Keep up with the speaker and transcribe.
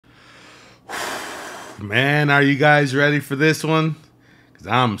Man, are you guys ready for this one? Because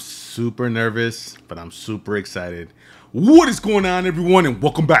I'm super nervous, but I'm super excited. What is going on, everyone, and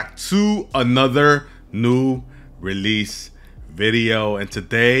welcome back to another new release video. And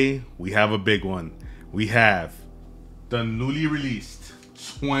today we have a big one. We have the newly released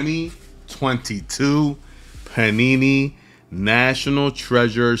 2022 Panini National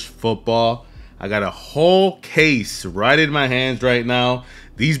Treasures football. I got a whole case right in my hands right now.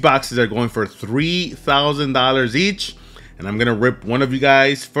 These boxes are going for $3,000 each, and I'm gonna rip one of you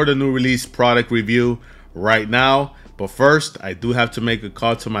guys for the new release product review right now. But first, I do have to make a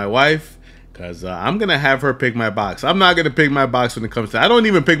call to my wife because I'm gonna have her pick my box. I'm not gonna pick my box when it comes to, I don't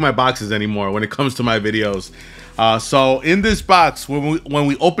even pick my boxes anymore when it comes to my videos. So in this box, when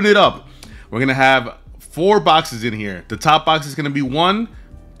we open it up, we're gonna have 4 boxes in here. The top box is gonna be 1,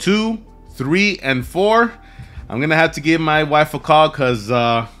 2, 3, and 4. I'm gonna have to give my wife a call because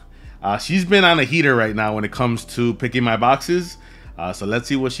she's been on a heater right now when it comes to picking my boxes. So let's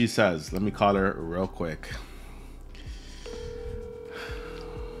see what she says. Let me call her real quick.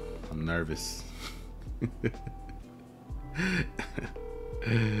 I'm nervous. All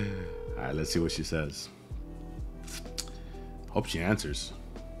right, let's see what she says. Hope she answers.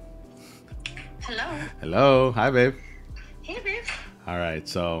 Hello. Hello. Hi, babe. Hey, babe. All right,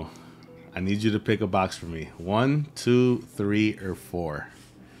 so I need you to pick a box for me. 1, 2, 3, or 4.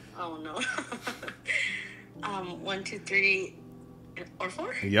 Oh no. 1, 2, 3, or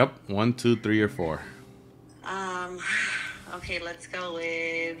 4. Yep. 1, 2, 3, or 4. Okay, let's go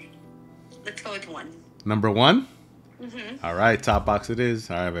with 1. Number 1. Mhm. All right, top box it is.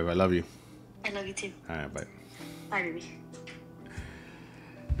 All right, babe. I love you. I love you too. All right, bye. Bye, baby.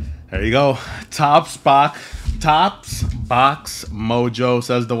 There you go. Tops box mojo,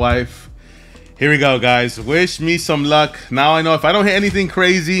 says the wife. Here we go, guys. Wish me some luck. Now I know if I don't hit anything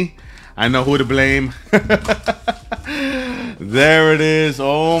crazy, I know who to blame. There it is.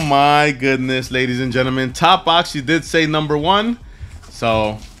 Oh my goodness, ladies and gentlemen. Top box, she did say number 1.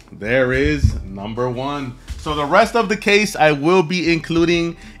 So there is number 1. So the rest of the case I will be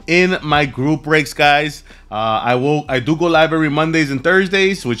including in my group breaks, guys. I do go live every Mondays and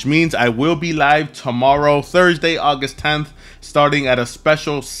Thursdays, which means I will be live tomorrow, Thursday, August 10th, starting at a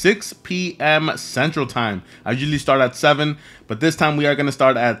special 6 p.m. Central Time. I usually start at 7, but this time we are going to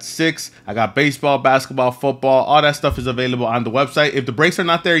start at 6. I got baseball, basketball, football, all that stuff is available on the website. If the breaks are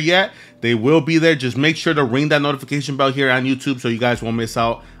not there yet, they will be there. Just make sure to ring that notification bell here on YouTube so you guys won't miss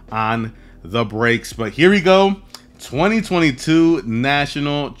out on the breaks. But here we go. 2022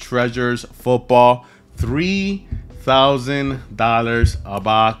 National Treasures football, $3,000 a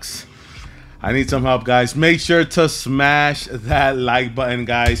box. I need some help, guys. Make sure to smash that like button,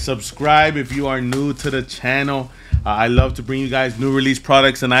 guys. Subscribe if you are new to the channel. I love to bring you guys new release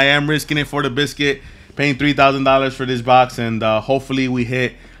products, and I am risking it for the biscuit, paying $3,000 for this box, and hopefully we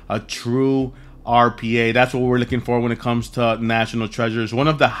hit a true RPA. That's what we're looking for when it comes to National Treasures. One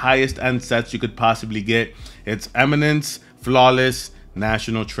of the highest end sets you could possibly get. It's Eminence Flawless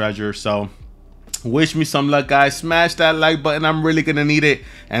National Treasure. So wish me some luck, guys. Smash that like button. I'm really gonna need it.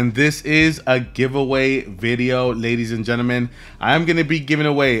 And this is a giveaway video, ladies and gentlemen. I am gonna be giving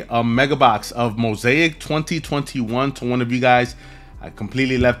away a mega box of Mosaic 2021 to one of you guys. I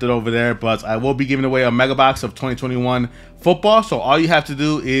completely left it over there, but I will be giving away a mega box of 2021 football. So all you have to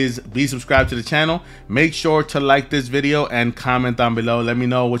do is be subscribed to the channel. Make sure to like this video and comment down below. Let me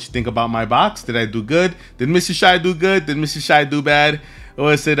know what you think about my box. Did I do good? Did Mr. Shy do good? Did Mr. Shy do bad?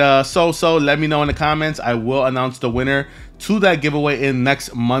 Or is it so-so? Let me know in the comments. I will announce the winner to that giveaway in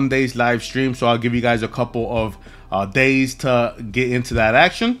next Monday's live stream. So I'll give you guys a couple of days to get into that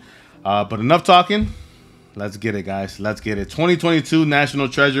action. But enough talking. Let's get it, guys. Let's get it. 2022 National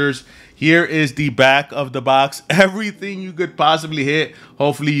Treasures. Here is the back of the box. Everything you could possibly hit.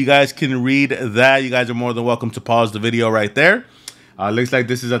 Hopefully you guys can read that. You guys are more than welcome to pause the video right there. Looks like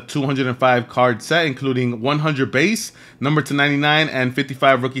this is a 205 card set, including 100 base, number to 99, and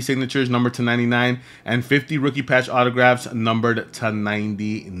 55 rookie signatures, number to 99, and 50 rookie patch autographs, numbered to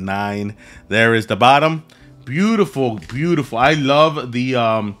 99. There is the bottom. Beautiful, beautiful. I love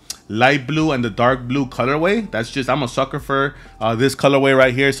the light blue and the dark blue colorway. That's just, I'm a sucker for this colorway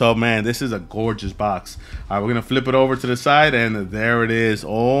right here. So man, this is a gorgeous box. All right, we're gonna flip it over to the side, and there it is.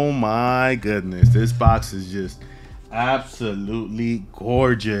 Oh my goodness, this box is just absolutely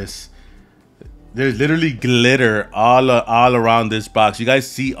gorgeous. There's literally glitter all around this box. You guys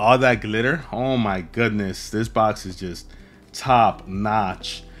see all that glitter? Oh my goodness, this box is just top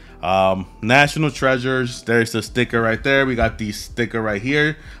notch. National Treasures. There's the sticker right there. We got the sticker right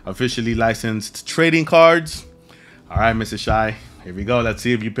here. Officially licensed trading cards. All right, Mrs. Shy, Here we go. Let's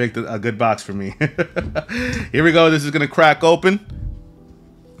see if you picked a good box for me. Here we go. This is going to crack open.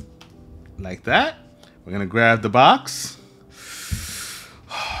 Like that. We're going to grab the box.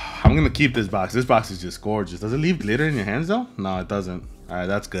 I'm going to keep this box. This box is just gorgeous. Does it leave glitter in your hands, though? No, it doesn't. All right,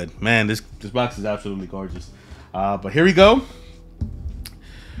 that's good. Man, this box is absolutely gorgeous. But here we go.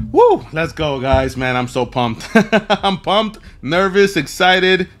 Woo! Let's go, guys. Man, I'm so pumped. I'm pumped, nervous,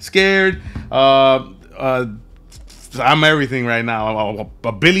 excited, scared. I'm everything right now.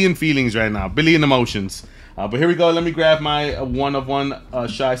 A billion feelings right now. A billion emotions. But here we go. Let me grab my one-of-one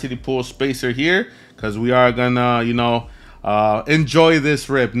ChiCity Pulls spacer here, because we are gonna, you know, enjoy this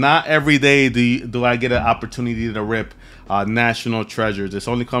rip. Not every day do I get an opportunity to rip National Treasures. This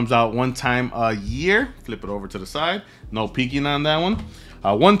only comes out one time a year. Flip it over to the side. No peeking on that one.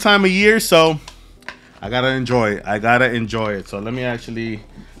 One time a year, so I gotta enjoy it. I gotta enjoy it. So let me actually, I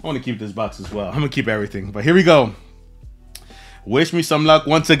want to keep this box as well. I'm gonna keep everything. But here we go. Wish me some luck.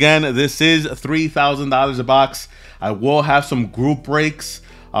 Once again, this is $3,000 a box. I will have some group breaks,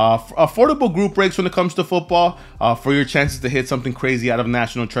 affordable group breaks when it comes to football, for your chances to hit something crazy out of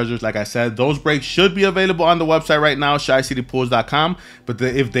National Treasures. Like I said, those breaks should be available on the website right now, ChiCityPulls.com. But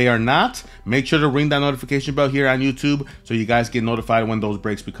if they are not, make sure to ring that notification bell here on YouTube so you guys get notified when those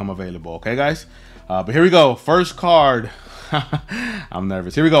breaks become available. Okay, guys? But here we go. First card. I'm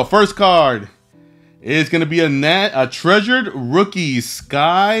nervous. Here we go. First card. It's going to be a treasured rookie,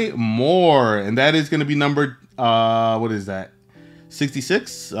 Sky Moore. And that is going to be numbered, what is that?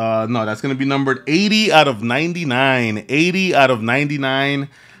 66? No, that's going to be numbered 80 out of 99. 80 out of 99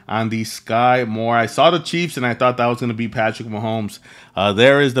 on the Sky Moore. I saw the Chiefs and I thought that was going to be Patrick Mahomes.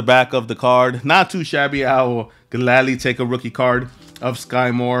 There is the back of the card. Not too shabby. I will gladly take a rookie card of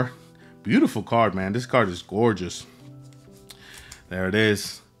Sky Moore. Beautiful card, man. This card is gorgeous. There it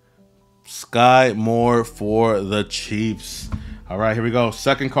is. Sky Moore for the Chiefs. All right, here we go.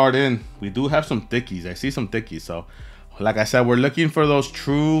 Second card in. We do have some thickies. I see some thickies. So, like I said, we're looking for those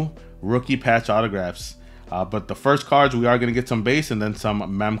true rookie patch autographs. But the first cards, we are going to get some base and then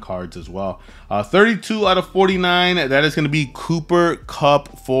some mem cards as well. 32 out of 49. That is going to be Cooper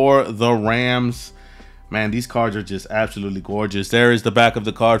Kupp for the Rams. Man, these cards are just absolutely gorgeous. There is the back of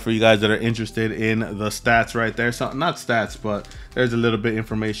the card for you guys that are interested in the stats right there. So, not stats, but there's a little bit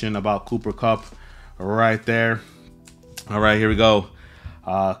information about Cooper Kupp right there. All right, here we go.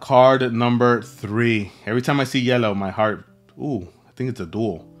 Card number 3. Every time I see yellow, my heart... Ooh, I think it's a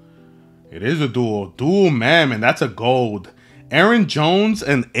dual. It is a dual. Dual, man, and that's a gold. Aaron Jones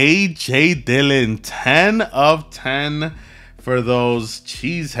and A.J. Dillon. 10 of 10 for those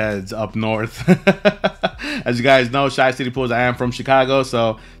cheeseheads up north. As you guys know, ChiCity Pulls, I am from Chicago,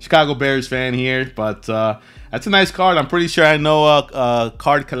 so Chicago Bears fan here. But that's a nice card. I'm pretty sure I know a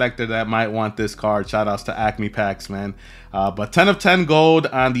card collector that might want this card. Shout outs to Acme Packs, man. But 10 of 10 gold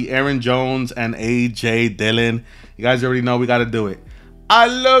on the Aaron Jones and A.J. Dillon. You guys already know we got to do it. I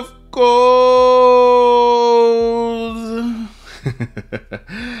love gold.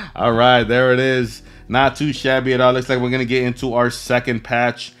 All right, there it is. Not too shabby at all. Looks like we're going to get into our second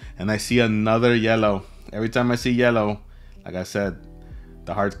patch. And I see another yellow. Every time I see yellow, like I said,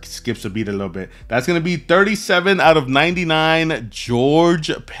 the heart skips a beat a little bit. That's going to be 37 out of 99 George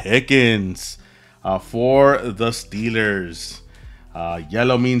Pickens for the Steelers.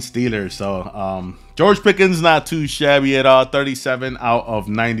 Yellow means Steelers. So George Pickens, not too shabby at all. 37 out of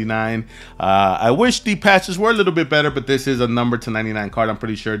 99. I wish the patches were a little bit better, but this is a number to 99 card. I'm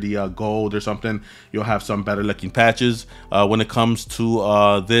pretty sure the gold or something, you'll have some better looking patches when it comes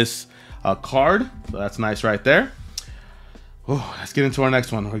to this card. So that's nice right there. Ooh, let's get into our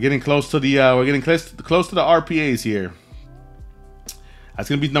next one. We're getting close to the close to the RPAs here. That's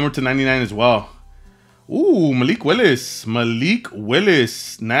gonna be number to 99 as well. Ooh, Malik Willis. Malik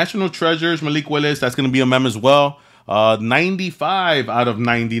Willis. National Treasures, Malik Willis. That's going to be a mem as well. 95 out of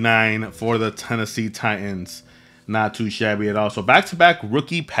 99 for the Tennessee Titans. Not too shabby at all. So back-to-back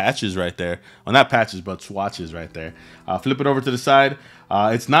rookie patches right there. Well, not patches, but swatches right there. Flip it over to the side.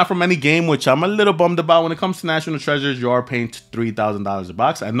 It's not from any game, which I'm a little bummed about. When it comes to National Treasures, you are paying $3,000 a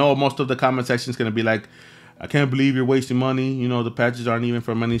box. I know most of the comment section is going to be like, I can't believe you're wasting money. You know, the patches aren't even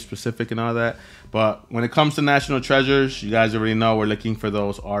from any specific and all that. But when it comes to National Treasures, you guys already know we're looking for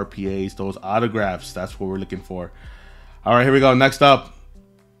those RPAs, those autographs. That's what we're looking for. All right, here we go. Next up,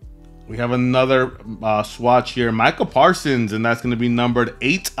 we have another swatch here. Michael Parsons, and that's going to be numbered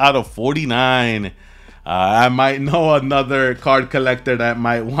 8 out of 49. I might know another card collector that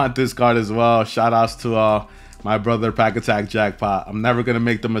might want this card as well. Shout outs to my brother Pack Attack Jackpot. I'm never going to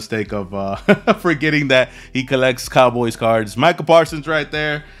make the mistake of forgetting that he collects Cowboys cards. Michael Parsons right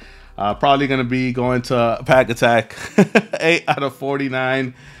there. Probably going to be going to Pack Attack. 8 out of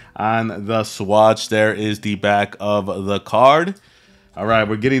 49 on the swatch. There is the back of the card. All right,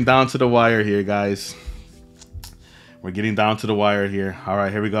 we're getting down to the wire here, guys. We're getting down to the wire here. All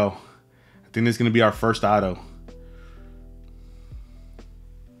right, here we go. I think this is going to be our first auto.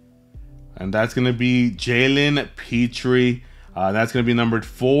 And that's going to be Jalen Petrie. That's going to be numbered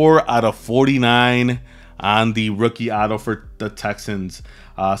 4 out of 49 on the rookie auto for the Texans.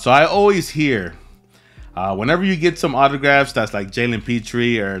 So I always hear, whenever you get some autographs that's like Jalen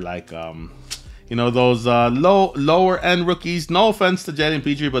Petrie or like, you know, those lower end rookies. No offense to Jalen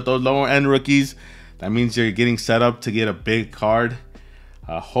Petrie, but those lower end rookies, that means you're getting set up to get a big card.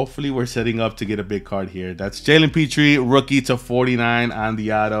 Hopefully we're setting up to get a big card here. That's Jalen Petrie, rookie to 49 on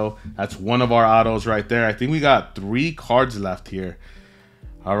the auto. That's one of our autos right there. I think we got 3 cards left here.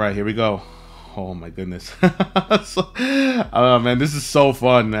 All right, here we go. Oh my goodness. Oh man, this is so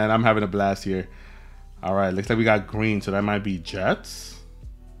fun, man. I'm having a blast here. All right, looks like we got green, so that might be Jets.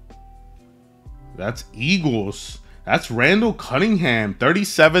 That's Eagles. That's Randall Cunningham,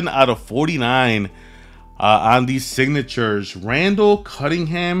 37 out of 49. On these signatures, Randall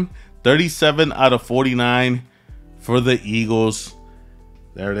Cunningham, 37 out of 49 for the Eagles.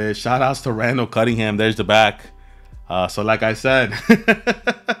 There it is. Shout outs to Randall Cunningham. There's the back. So like I said,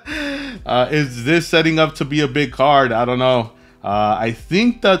 is this setting up to be a big card? I don't know. I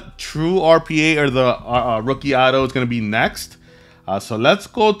think the true RPA or the rookie auto is going to be next. So let's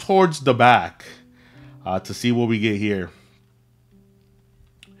go towards the back to see what we get here.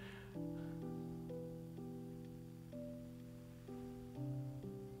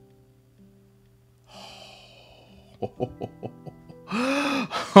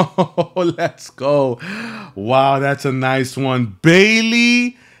 Let's go. Wow, that's a nice one.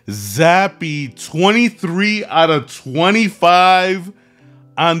 Bailey Zappi, 23 out of 25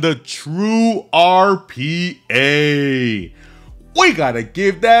 on the true RPA. We gotta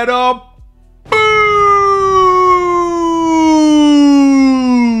give that up. Boom!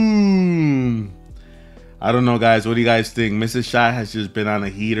 I don't know, guys. What do you guys think? Mrs. Shy has just been on a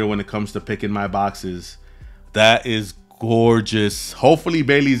heater when it comes to picking my boxes. That is gorgeous. Hopefully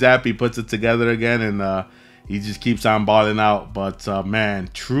Bailey Zappi puts it together again and he just keeps on balling out. But man,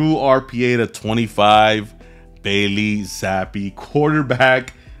 true RPA to 25, Bailey Zappi,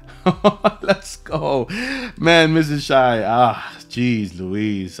 quarterback. Let's go, man. Mrs. Shy, geez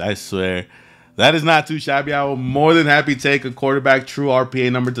Louise, I swear that is not too shabby. I will more than happy take a quarterback true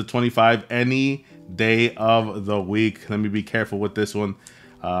RPA number to 25 any day of the week. Let me be careful with this one.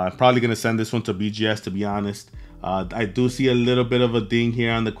 I'm probably gonna send this one to BGS, to be honest. I do see a little bit of a ding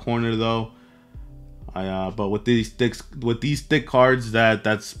here on the corner though. But with these thick cards,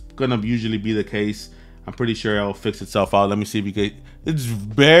 that's gonna usually be the case. I'm pretty sure it'll fix itself out. Let me see if you can. It's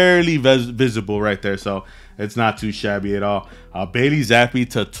barely visible right there, so it's not too shabby at all. Bailey Zappi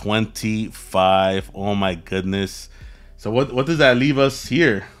to 25. Oh my goodness. So what does that leave us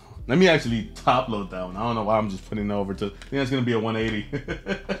here? Let me actually top load that one. I don't know why I'm just putting it over to. I think that's gonna be a 180.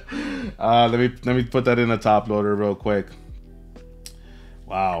 Let me put that in a top loader real quick.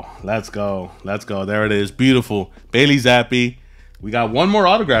 Wow, let's go. Let's go. There it is. Beautiful. Bailey Zappi. We got one more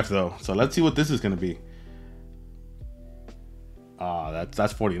autograph though, so let's see what this is gonna be.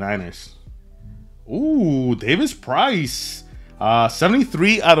 That's 49ers. Ooh, Davis Price.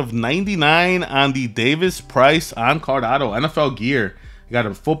 73 out of 99 on the Davis Price on-card auto. NFL gear. You got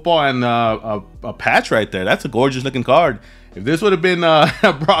a football and a patch right there. That's a gorgeous looking card. If this would have been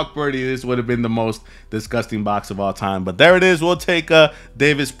Brock Purdy, this would have been the most disgusting box of all time. But there it is. We'll take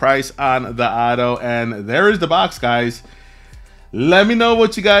Davis Price on the auto. And there is the box, guys. Let me know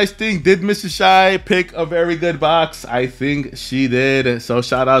what you guys think. Did Mrs. Shy pick a very good box? I think she did. So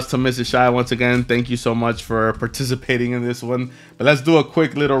shout outs to Mrs. Shy once again. Thank you so much for participating in this one. But let's do a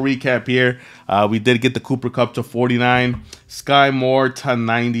quick little recap here. We did get the Cooper Kupp to 49. Sky Moore to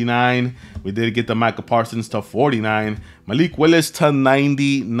 99. We did get the Micah Parsons to 49. Malik Willis to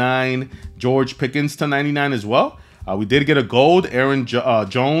 99. George Pickens to 99 as well. We did get a gold Aaron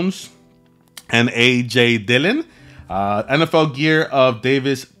Jones and A.J. Dillon. NFL gear of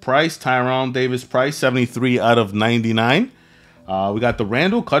Davis Price, Tyrone Davis Price, 73 out of 99. We got the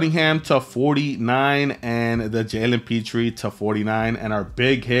Randall Cunningham to 49 and the Jalen Petrie to 49. And our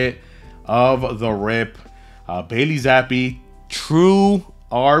big hit of the rip, Bailey Zappi, true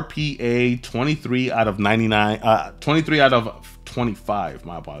RPA, 23 out of 99, 23 out of 25,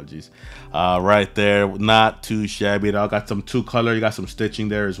 my apologies. Right there, not too shabby at all. Got some two color, you got some stitching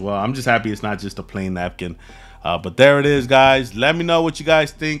there as well. I'm just happy it's not just a plain napkin. But there it is, guys. Let me know what you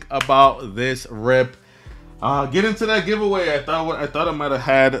guys think about this rip. Get into that giveaway. I thought I might have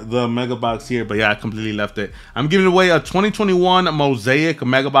had the mega box here, but yeah, I completely left it. I'm giving away a 2021 Mosaic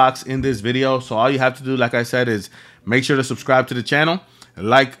mega box in this video. So all you have to do, like I said, is make sure to subscribe to the channel,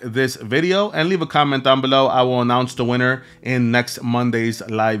 like this video, and leave a comment down below. I will announce the winner in next Monday's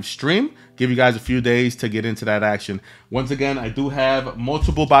live stream. Give you guys a few days to get into that action. Once again, I do have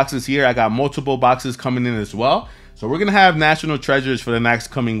multiple boxes here. I got multiple boxes coming in as well. So we're gonna have national treasures for the next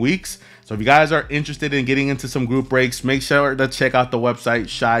coming weeks. So if you guys are interested in getting into some group breaks, make sure to check out the website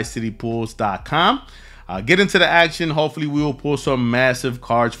ChiCityPulls.com. Get into the action. Hopefully we will pull some massive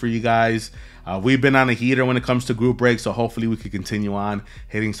cards for you guys. We've been on a heater when it comes to group breaks, so hopefully we can continue on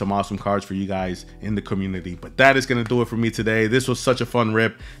hitting some awesome cards for you guys in the community. But that is going to do it for me today. This was such a fun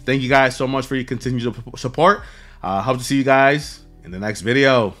rip. Thank you guys so much for your continued support. Hope to see you guys in the next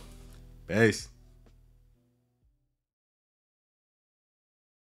video. Peace.